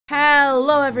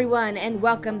Hello everyone and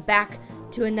welcome back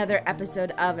to another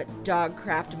episode of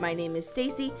Dogcraft. My name is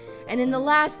Stacy, and in the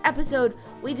last episode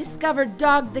we discovered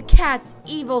Dog the cat's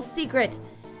evil secret.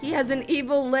 He has an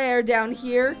evil lair down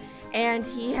here and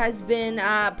he has been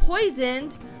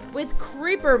poisoned with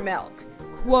creeper milk.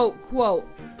 Quote, quote,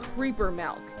 creeper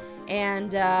milk.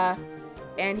 And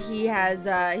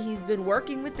he's been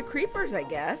working with the creepers, I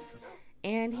guess,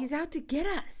 and he's out to get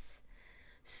us.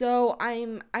 So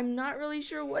I'm not really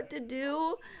sure what to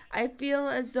do. I feel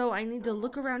as though I need to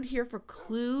look around here for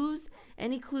clues,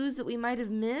 any clues that we might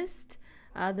have missed.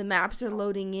 The maps are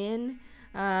loading in.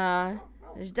 There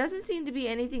doesn't seem to be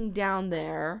anything down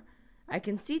there. I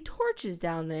can see torches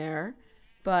down there,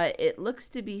 but it looks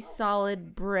to be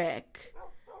solid brick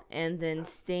and then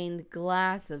stained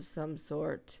glass of some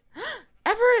sort.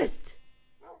 Everest!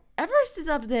 Everest is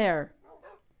up there.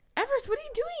 Everest, what are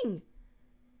you doing?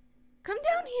 Come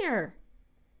down here.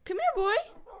 Come here, boy.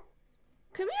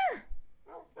 Come here.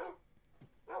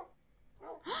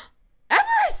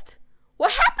 Everest!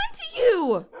 What happened to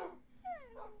you?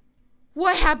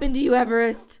 What happened to you,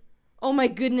 Everest? Oh my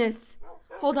goodness.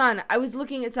 Hold on. I was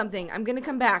looking at something. I'm going to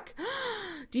come back.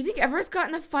 Do you think Everest got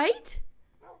in a fight?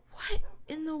 What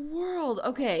in the world?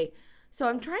 Okay. So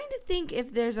I'm trying to think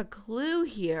if there's a clue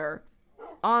here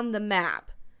on the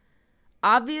map.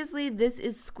 Obviously, this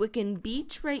is Squickens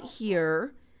Beach right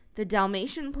here, the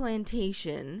Dalmatian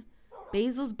Plantation,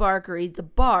 Basil's Barkery, the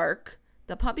Bark,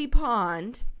 the Puppy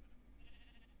Pond,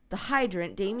 the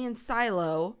Hydrant, Damien's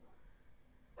Silo,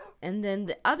 and then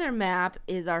the other map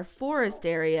is our forest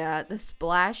area, the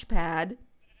Splash Pad,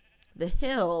 the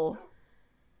Hill,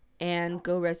 and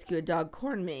Go Rescue a Dog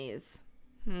Corn Maze.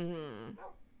 We've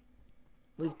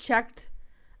checked.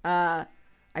 I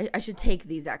should take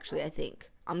these, actually, I think.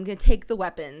 I'm going to take the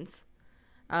weapons.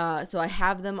 So I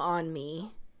have them on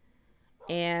me.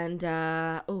 And,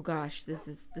 oh gosh, this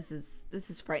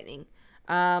is frightening.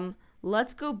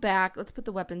 Let's go back. Let's put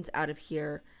the weapons out of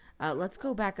here. Let's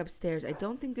go back upstairs. I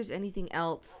don't think there's anything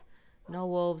else. No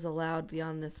wolves allowed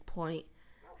beyond this point.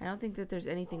 I don't think that there's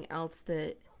anything else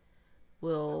that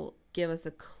will give us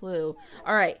a clue.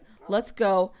 All right, let's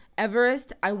go.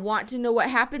 Everest, I want to know what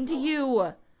happened to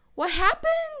you. What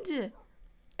happened?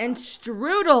 And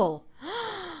Strudel.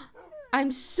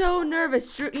 I'm so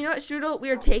nervous. You know what, Strudel?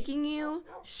 We are taking you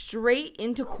straight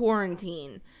into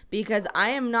quarantine because I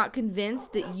am not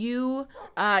convinced that you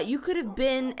could have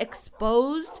been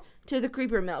exposed to the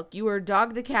creeper milk. You were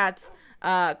Dog the cat's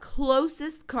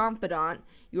closest confidant.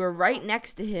 You were right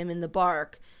next to him in the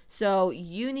bark. So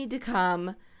you need to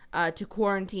come to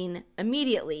quarantine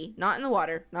immediately. Not in the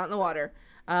water. Not in the water.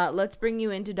 Let's bring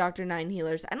you into Dr. Nine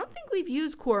Healers. I don't think we've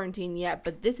used quarantine yet,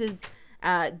 but this is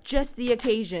just the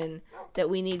occasion that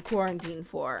we need quarantine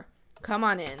for. Come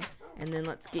on in, and then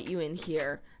let's get you in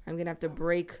here. I'm gonna have to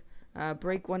break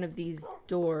one of these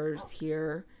doors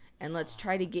here, and let's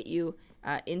try to get you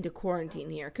into quarantine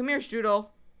here. Come here, Strudel.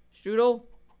 Strudel.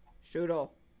 Strudel.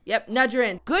 Yep, nudge her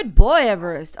in. Good boy,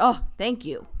 Everest. Oh, thank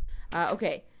you.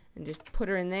 Okay, and just put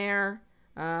her in there.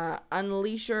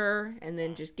 Unleash her, and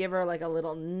then just give her like a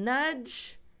little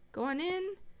nudge. Go on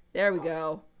in. There we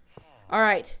go. All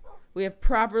right, we have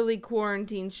properly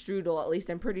quarantined Strudel. At least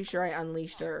I'm pretty sure I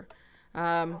unleashed her.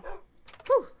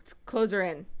 Let's close her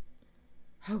in.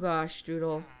 Oh gosh,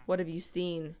 Strudel, what have you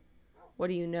seen? What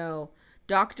do you know?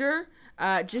 Doctor,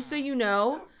 just so you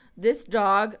know, this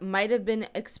dog might have been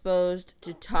exposed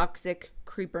to toxic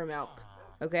creeper milk.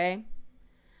 Okay?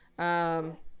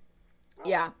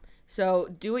 Yeah. So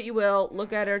do what you will.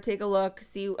 Look at her. Take a look.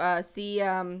 See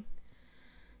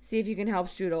if you can help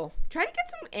Strudel. Try to get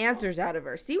some answers out of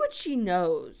her. See what she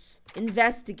knows.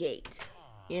 Investigate.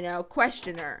 You know,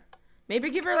 question her. Maybe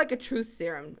give her like a truth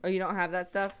serum. Oh, you don't have that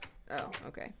stuff? Oh,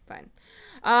 okay, fine.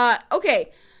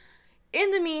 Okay.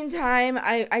 In the meantime,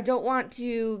 I don't want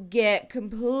to get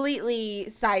completely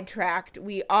sidetracked.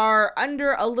 We are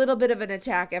under a little bit of an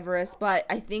attack, Everest, but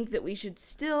I think that we should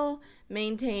still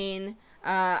maintain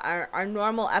our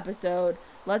normal episode.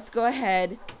 Let's go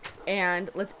ahead and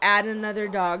let's add another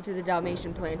dog to the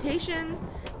Dalmatian Plantation.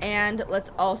 And let's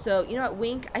also, you know what,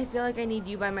 Wink, I feel like I need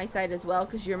you by my side as well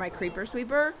because you're my creeper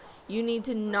sweeper. You need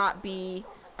to not be,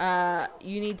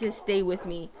 you need to stay with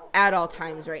me at all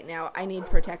times right now. I need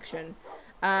protection.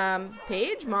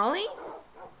 Paige, Molly?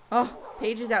 Oh,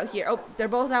 Paige is out here. Oh, they're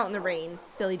both out in the rain.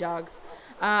 Silly dogs.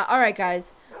 All right,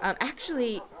 guys.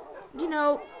 Actually, you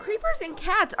know, creepers and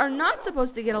cats are not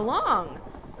supposed to get along.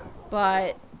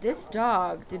 But this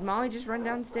dog, did Molly just run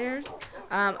downstairs?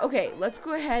 Okay, let's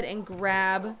go ahead and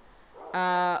grab,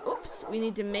 oops, we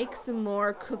need to make some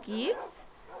more cookies.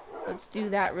 Let's do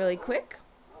that really quick.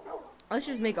 Let's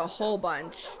just make a whole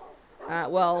bunch.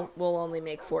 Well, we'll only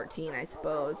make 14, I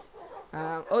suppose.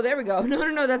 Oh, there we go.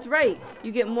 No, that's right.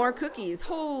 You get more cookies.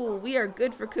 Oh, we are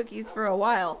good for cookies for a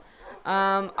while.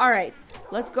 All right.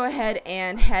 Let's go ahead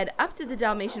and head up to the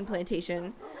Dalmatian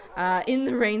plantation in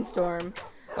the rainstorm.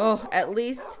 Oh, at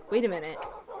least, wait a minute.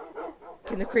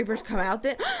 Can the creepers come out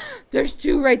then? There's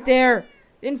 2 right there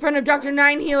in front of Dr.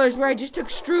 Nine Healers where I just took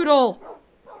Strudel.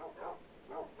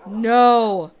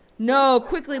 No,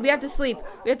 quickly. We have to sleep.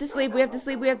 We have to sleep,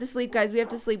 guys. We have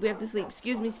to sleep.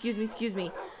 Excuse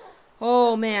me.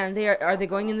 Oh, man. Are they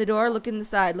going in the door? Look in the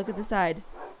side. Look at the side.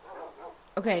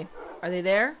 Okay. Are they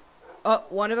there? Oh,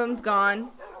 one of them's gone.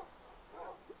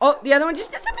 Oh, the other one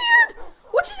just disappeared.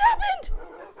 What just happened?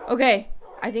 Okay.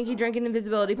 I think he drank an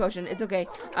invisibility potion. It's okay.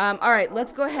 All right.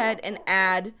 Let's go ahead and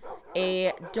add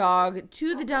a dog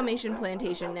to the Dalmatian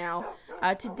plantation now.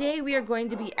 Today we are going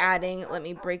to be adding, let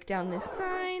me break down this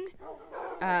sign.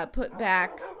 Put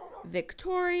back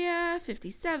Victoria,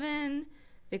 57,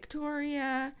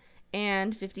 Victoria,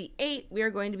 and 58. We are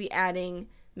going to be adding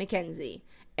Mackenzie.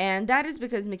 And that is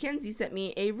because Mackenzie sent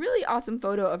me a really awesome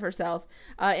photo of herself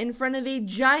in front of a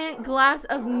giant glass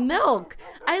of milk.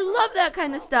 I love that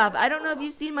kind of stuff. I don't know if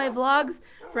you've seen my vlogs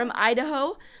from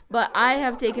Idaho, but I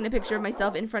have taken a picture of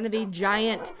myself in front of a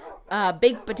giant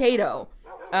baked potato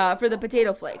for the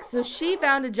potato flakes. So she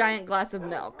found a giant glass of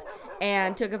milk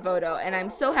and took a photo. And I'm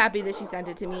so happy that she sent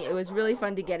it to me. It was really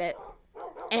fun to get it.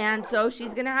 And so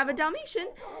she's going to have a Dalmatian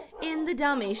in the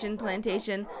Dalmatian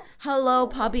plantation. Hello,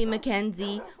 Puppy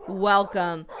Mackenzie.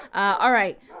 Welcome. All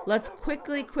right, let's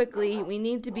quickly, we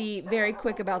need to be very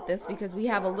quick about this because we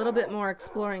have a little bit more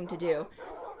exploring to do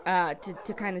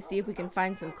to kind of see if we can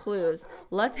find some clues.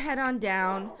 Let's head on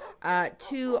down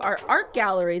to our art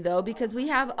gallery, though, because we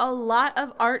have a lot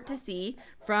of art to see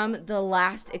from the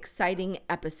last exciting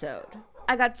episode.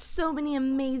 I got so many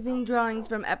amazing drawings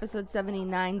from episode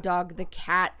 79, Dog the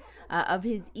Cat, of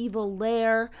his evil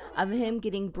lair, of him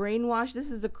getting brainwashed.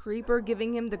 This is the creeper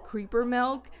giving him the creeper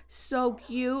milk. So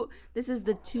cute. This is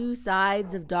the 2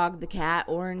 sides of Dog the Cat,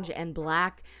 orange and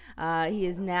black. He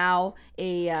is now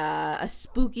a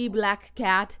spooky black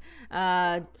cat.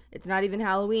 It's not even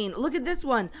Halloween. Look at this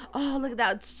one. Oh, look at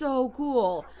that. It's so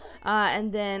cool.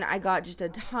 And then I got just a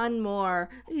ton more.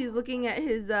 He's looking at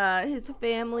his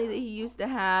family that he used to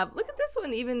have. Look at this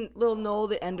one. Even little Noel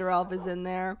the Ender Elf is in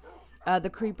there. The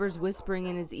creeper's whispering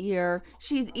in his ear.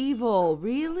 She's evil.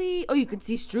 Really? Oh, you could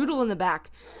see Strudel in the back.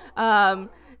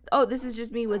 Oh, this is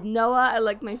just me with Noah. I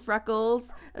like my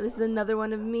freckles. This is another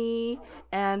one of me.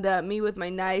 And me with my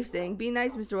knife saying, "Be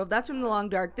nice, Mr. Wolf." That's from The Long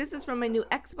Dark. This is from my new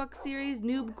Xbox series,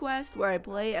 Noob Quest, where I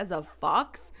play as a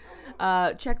fox.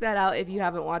 Check that out if you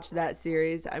haven't watched that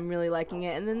series. I'm really liking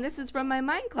it. And then this is from my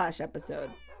Mind Clash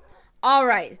episode. All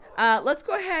right, let's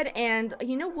go ahead and,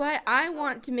 you know what? I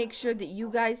want to make sure that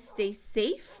you guys stay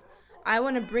safe. I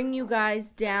want to bring you guys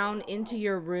down into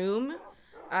your room,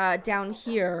 down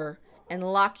here, and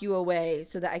lock you away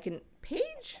so that I can...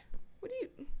 Paige?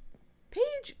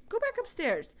 Paige, go back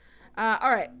upstairs. All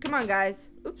right, come on,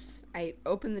 guys. Oops, I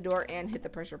opened the door and hit the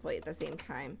pressure plate at the same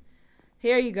time.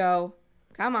 Here you go.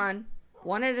 Come on.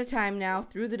 One at a time now,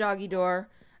 through the doggy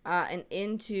door. And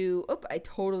into, oh, I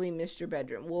totally missed your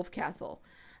bedroom, Wolf Castle.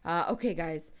 Okay,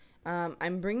 guys,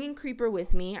 I'm bringing Creeper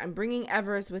with me. I'm bringing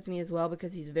Everest with me as well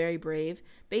because he's very brave.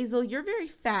 Basil, you're very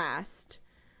fast.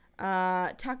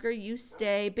 Tucker, you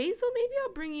stay. Basil, maybe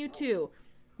I'll bring you too.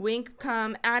 Wink,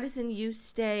 come. Addison, you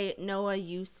stay. Noah,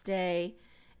 you stay.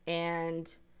 And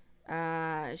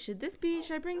should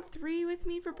I bring 3 with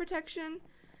me for protection?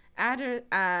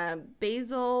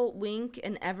 Basil, Wink,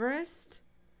 and Everest.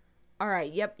 All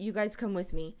right, yep, you guys come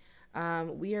with me.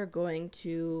 We're going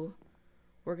to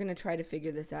try to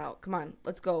figure this out. Come on,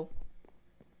 let's go.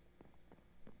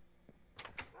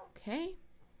 Okay,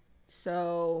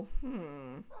 so,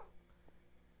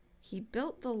 he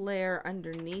built the lair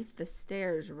underneath the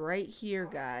stairs right here,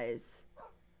 guys.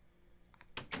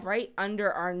 Right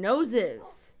under our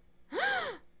noses.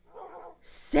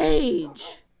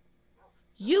 Sage,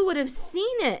 you would have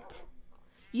seen it.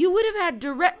 You would have had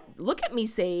direct, look at me,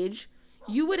 Sage.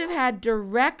 You would have had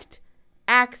direct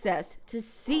access to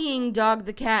seeing Dog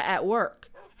the Cat at work.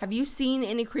 Have you seen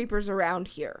any creepers around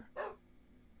here?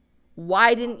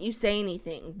 Why didn't you say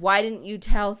anything? Why didn't you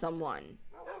tell someone?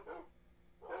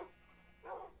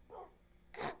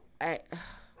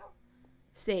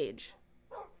 Sage.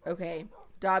 Okay.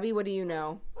 Dobby, what do you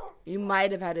know? You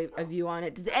might have had a view on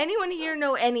it. Does anyone here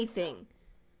know anything?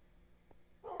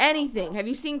 Anything? Have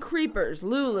you seen creepers?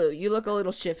 Lulu, you look a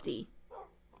little shifty.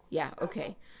 Yeah,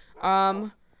 okay.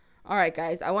 All right,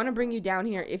 guys. I want to bring you down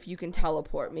here if you can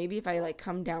teleport. Maybe if I, like,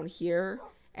 come down here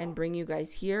and bring you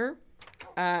guys here.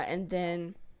 and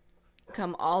then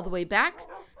come all the way back.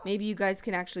 Maybe you guys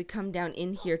can actually come down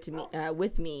in here to me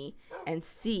with me and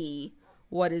see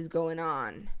what is going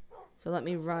on. So let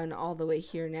me run all the way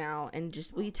here now and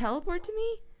just, will you teleport to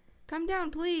me? Come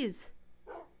down, please.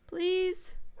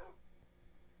 Please.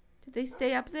 Did they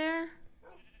stay up there?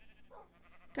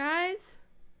 Guys?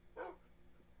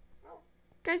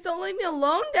 Guys, don't leave me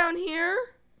alone down here.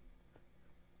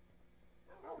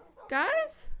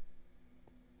 Guys?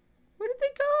 Where did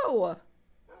they go?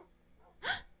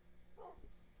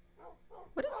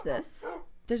 What is this?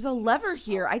 There's a lever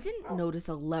here. I didn't notice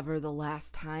a lever the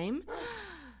last time.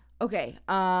 Okay,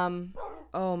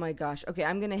 oh my gosh. Okay,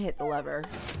 I'm gonna hit the lever.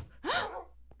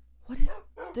 What is,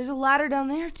 there's a ladder down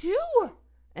there too.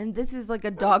 And this is like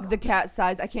a dog the cat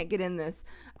size. I can't get in this.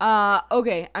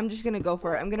 Okay, I'm just gonna go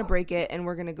for it. I'm gonna break it and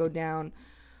we're gonna go down.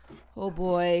 Oh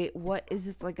boy, what is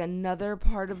this, like another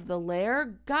part of the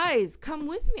lair? Guys, come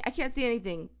with me. I can't see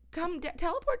anything. Come,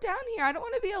 teleport down here. I don't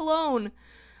want to be alone.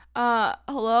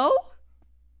 Hello?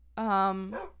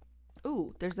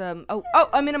 Ooh, there's oh,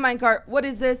 I'm in a minecart. What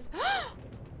is this?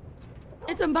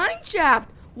 It's a mine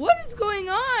shaft. What is going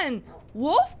on?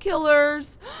 Wolf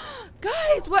killers.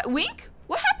 Guys, what, Wink?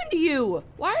 What happened to you?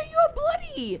 Why are you all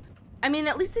bloody? I mean,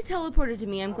 at least they teleported to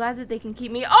me. I'm glad that they can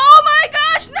keep me. Oh my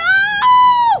gosh,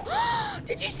 no!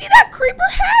 Did you see that creeper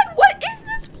head? What is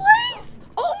this place?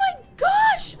 Oh my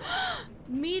gosh.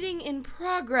 Meeting in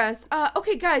progress.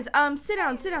 Okay, guys, sit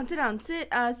down.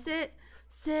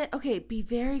 Sit. Okay, be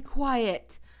very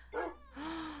quiet.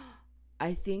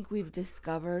 I think we've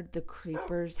discovered the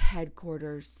creeper's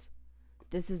headquarters.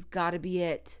 This has got to be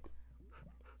it.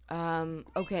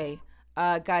 Okay.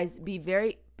 Guys, be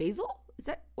very... Basil? Is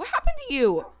that... What happened to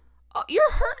you? Oh,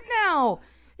 you're hurt now.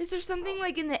 Is there something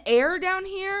like in the air down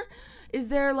here? Is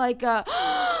there like a...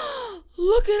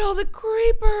 Look at all the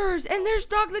creepers. And there's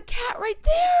Dog the cat right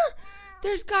there.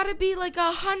 There's got to be like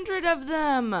 100 of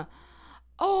them.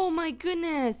 Oh my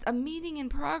goodness. A meeting in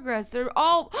progress. They're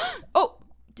all... Oh,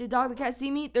 did Dog the cat see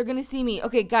me? They're going to see me.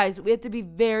 Okay, guys, we have to be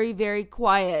very, very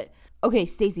quiet. Okay,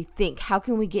 Stacy, think. How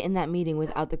can we get in that meeting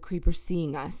without the creeper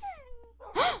seeing us?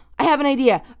 I have an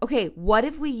idea. Okay, what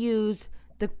if we use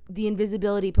the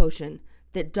invisibility potion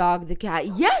that Dog the cat...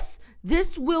 Yes!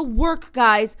 This will work,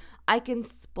 guys. I can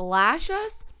splash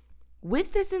us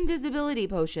with this invisibility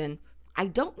potion. I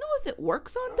don't know if it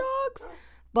works on dogs,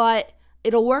 but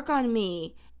it'll work on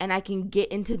me, and I can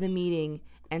get into the meeting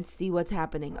and see what's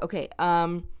happening. Okay,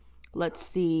 let's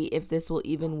see if this will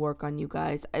even work on you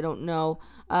guys. I don't know.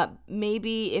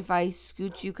 Maybe if I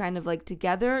scoot you kind of like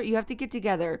together. You have to get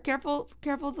together. Careful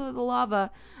through the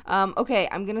lava. Okay,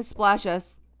 I'm gonna splash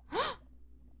us.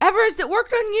 Everest, it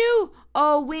worked on you.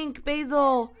 Oh, Wink,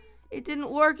 Basil. It didn't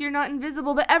work. You're not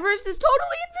invisible, but Everest is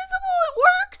totally invisible. It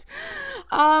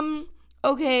worked.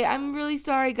 Okay, I'm really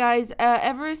sorry, guys.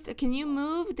 Everest, can you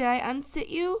move? Did I unsit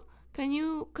you? Can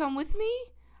you come with me?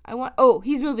 Oh,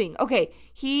 he's moving. Okay,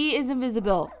 he is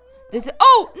invisible.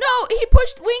 Oh, no, he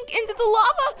pushed Wink into the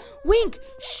lava. Wink,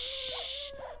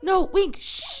 shh. No, Wink,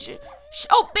 shh. Shh.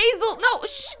 Oh, Basil, no,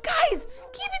 shh. Guys,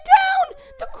 keep it down.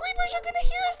 The creepers are going to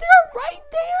hear us. They're right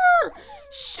there.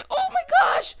 Shh. Oh, my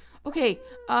gosh. Okay,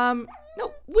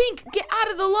 no, Wink, get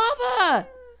out of the lava.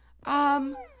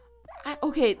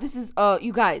 Okay, this is,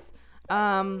 you guys,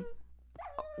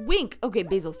 Wink. Okay,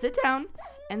 Basil, sit down.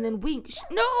 And then Wink.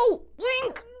 No,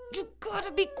 Wink, you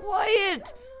gotta be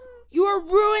quiet. You are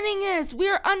ruining us. We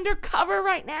are undercover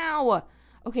right now.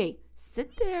 Okay,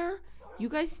 sit there. You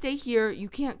guys stay here. You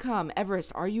can't come.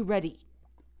 Everest, are you ready?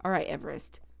 All right,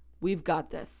 Everest, we've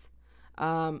got this.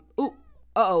 Ooh,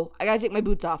 uh-oh, I gotta take my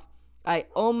boots off. I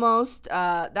almost,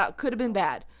 that could have been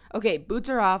bad. Okay, boots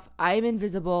are off. I am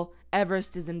invisible.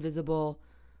 Everest is invisible.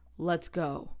 Let's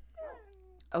go.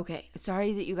 Okay,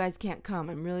 sorry that you guys can't come.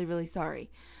 I'm really, really sorry.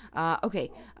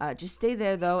 Okay, just stay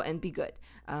there, though, and be good.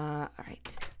 All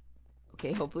right.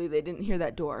 Okay, hopefully they didn't hear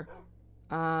that door.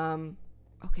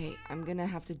 Okay, I'm gonna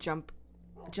have to jump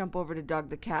over to Dog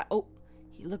the cat. Oh,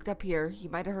 he looked up here. He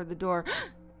might have heard the door.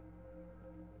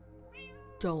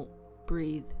 Don't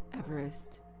breathe,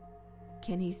 Everest.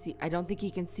 Can he see? I don't think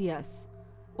he can see us.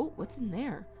 Oh, what's in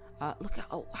there? Look at,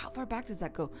 oh, how far back does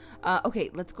that go? Okay,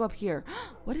 let's go up here.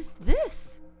 What is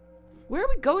this? Where are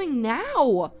we going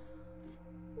now?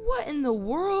 What in the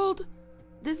world?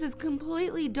 This is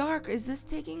completely dark. Is this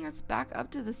taking us back up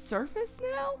to the surface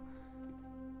now?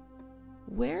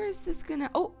 Where is this gonna,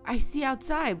 oh, I see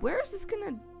outside. Where is this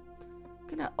gonna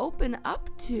open up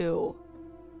to?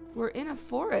 We're in a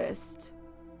forest.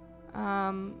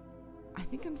 I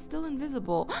think I'm still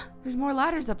invisible. There's more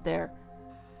ladders up there.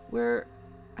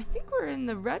 I think we're in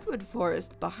the redwood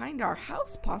forest behind our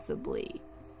house, possibly.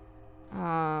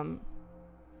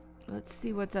 Let's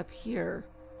see what's up here.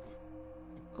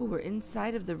 Oh, we're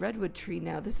inside of the redwood tree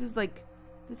now. This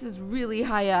is really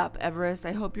high up, Everest.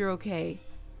 I hope you're okay.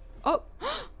 Oh,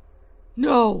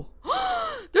 no.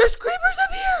 There's creepers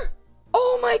up here.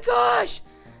 Oh my gosh.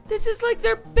 This is like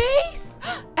their base.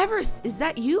 Everest, is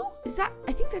that you?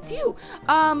 I think that's you.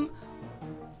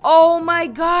 Oh my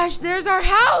gosh, there's our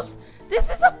house. This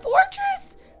is a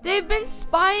fortress. They've been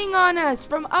spying on us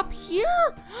from up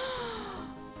here.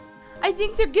 I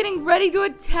think they're getting ready to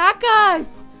attack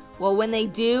us. Well, when they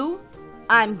do,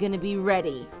 I'm gonna be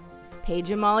ready.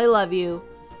 Paige and Molly love you.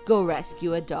 Go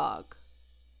rescue a dog.